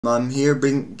I'm here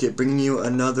bringing you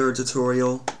another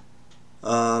tutorial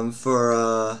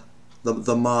for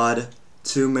the mod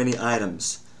Too Many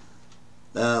Items.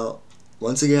 Now,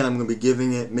 once again, I'm going to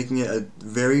be making it a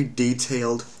very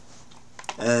detailed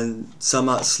and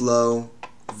somewhat slow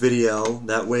video.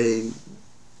 That way,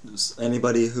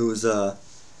 anybody who's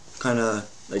kind of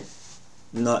like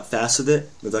not fast with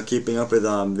it, without keeping up with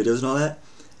videos and all that,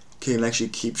 can actually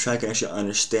keep track and actually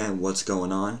understand what's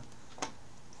going on.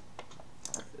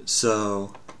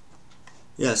 So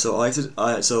yeah, so I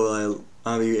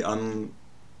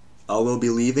will be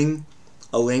leaving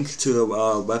a link to the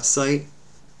website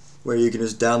where you can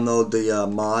just download the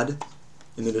mod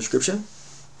in the description.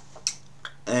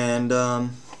 And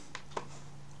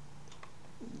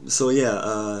so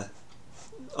yeah,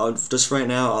 just right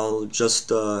now I'll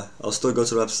still go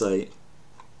to the website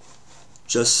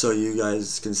just so you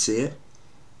guys can see it.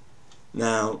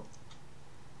 Now,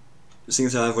 seeing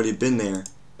as how I've already been there,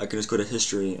 I can just go to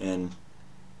history and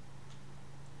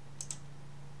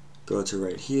go to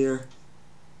right here,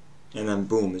 and then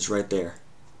boom, it's right there.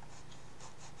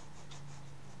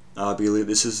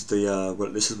 This is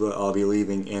what I'll be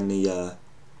leaving in the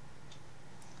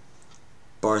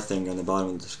bar thing on the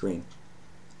bottom of the screen.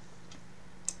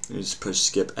 You just push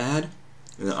skip ad,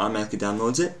 and it automatically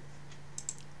downloads it.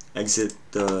 Exit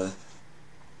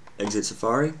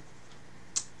Safari.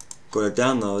 Go to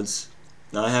downloads.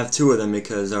 Now I have two of them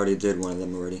because I already did one of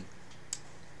them already.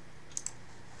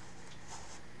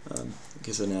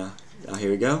 Okay, so now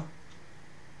here we go.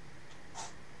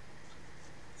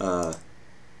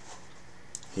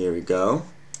 Here we go.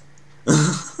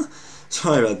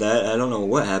 Sorry about that. I don't know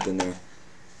what happened there.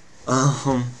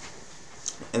 And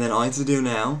then all I have to do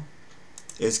now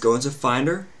is go into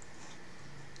Finder,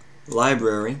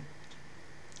 Library,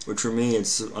 which for me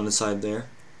it's on the side there.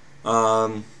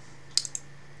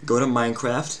 Go to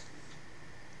Minecraft.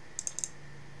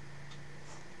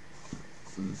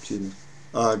 Excuse me.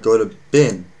 Go to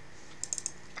bin.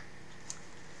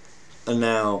 And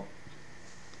now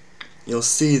you'll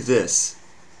see this,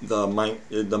 the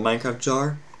Minecraft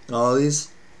jar and all of these.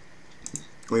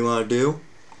 What you want to do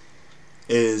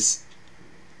is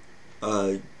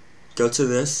go to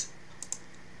this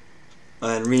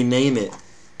and rename it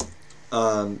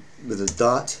with a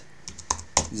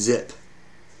 .zip.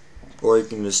 Or you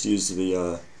can just use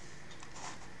the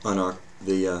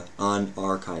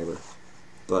unarchiver,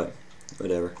 but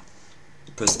whatever.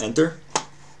 Press enter.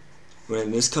 When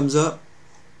this comes up,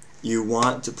 you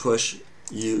want to push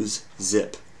use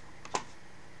zip.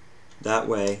 That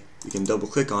way you can double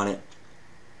click on it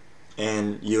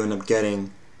and you end up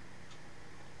getting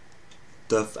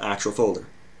the actual folder.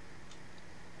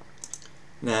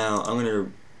 Now I'm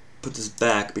gonna put this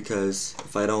back because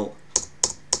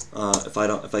if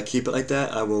I keep it like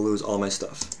that, I will lose all my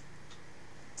stuff.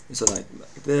 So like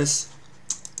this,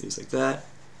 use like that,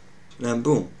 and then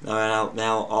boom.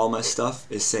 Now all my stuff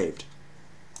is saved.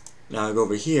 Now I go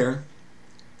over here,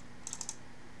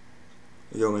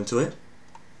 I go into it,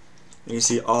 and you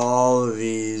see all of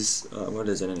these. What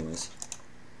is it, anyways?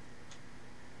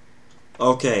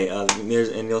 Okay, and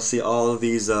you'll see all of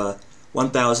these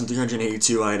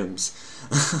 1,382 items.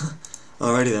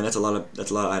 Alrighty then, that's a lot of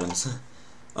items.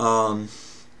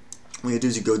 What you do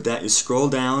is you scroll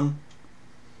down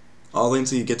all the way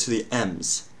until you get to the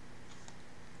M's.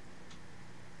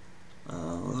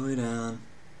 All the way down.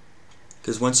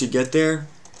 Because once you get there,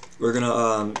 we're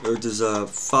gonna there's a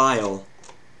file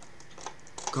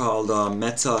called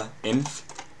meta.inf.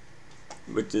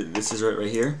 This is right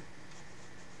here.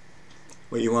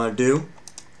 What you want to do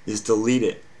is delete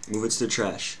it, move it to the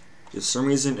trash. If for some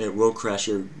reason it will crash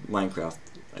your Minecraft.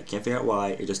 I can't figure out why,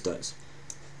 it just does.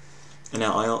 And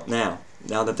now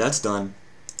that that's done,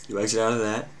 you exit out of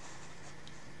that.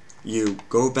 You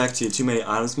go back to your Too Many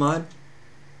Items mod,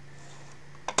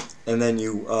 and then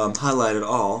you highlight it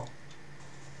all.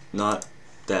 Not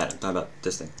that. I'm talking about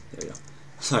this thing. There we go.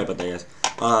 Sorry about that, guys.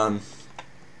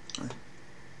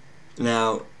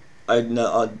 Now I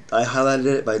highlighted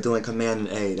it by doing Command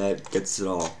A. That gets it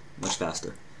all much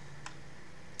faster.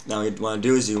 Now what you want to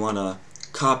do is you want to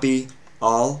copy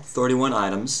all 31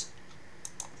 items.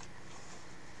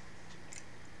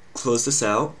 Close this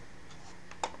out.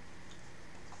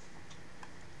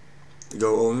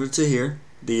 Go over to here,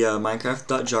 the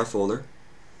Minecraft.jar folder,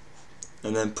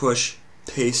 and then push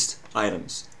paste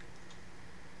items.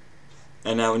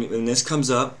 And now when this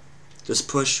comes up, just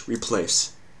push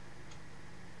replace.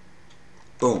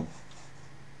 Boom.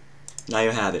 Now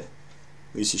you have it.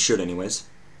 At least you should, anyways.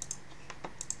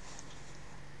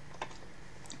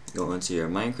 Go into your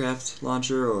Minecraft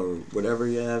launcher or whatever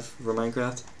you have for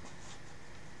Minecraft.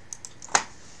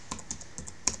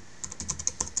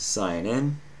 sign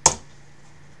in.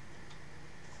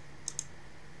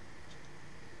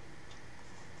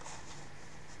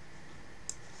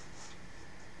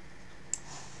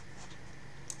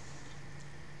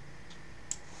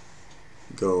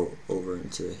 Go over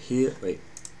into here. Wait.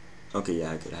 Okay,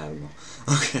 yeah, I could have them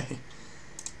all. Okay.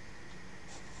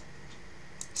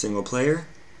 Single player.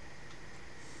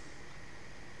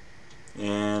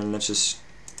 And let's just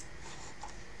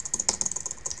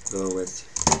go with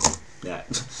that.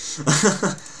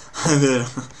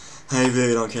 I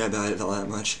really don't care about it all that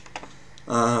much.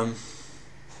 And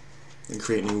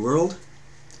create new world.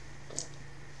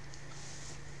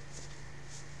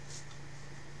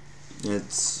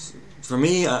 It's, for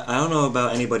me, I don't know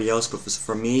about anybody else, but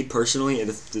for me personally,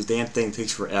 the damn thing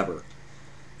takes forever.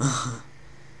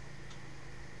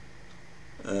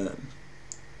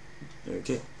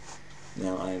 Okay,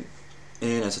 now I'm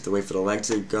in. I just have to wait for the leg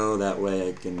to go, that way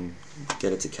I can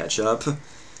get it to catch up. There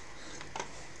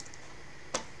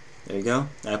you go.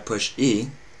 I push E,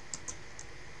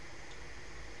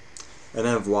 and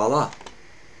then voila,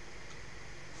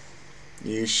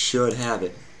 you should have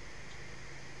it.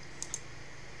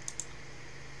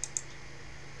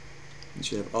 You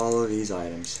should have all of these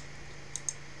items.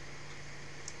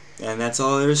 And that's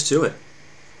all there is to it.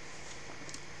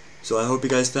 So I hope you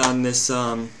guys found this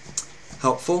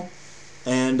helpful.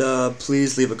 And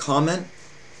please leave a comment.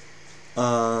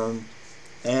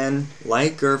 And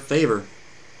like or favor.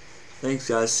 Thanks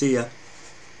guys. See ya.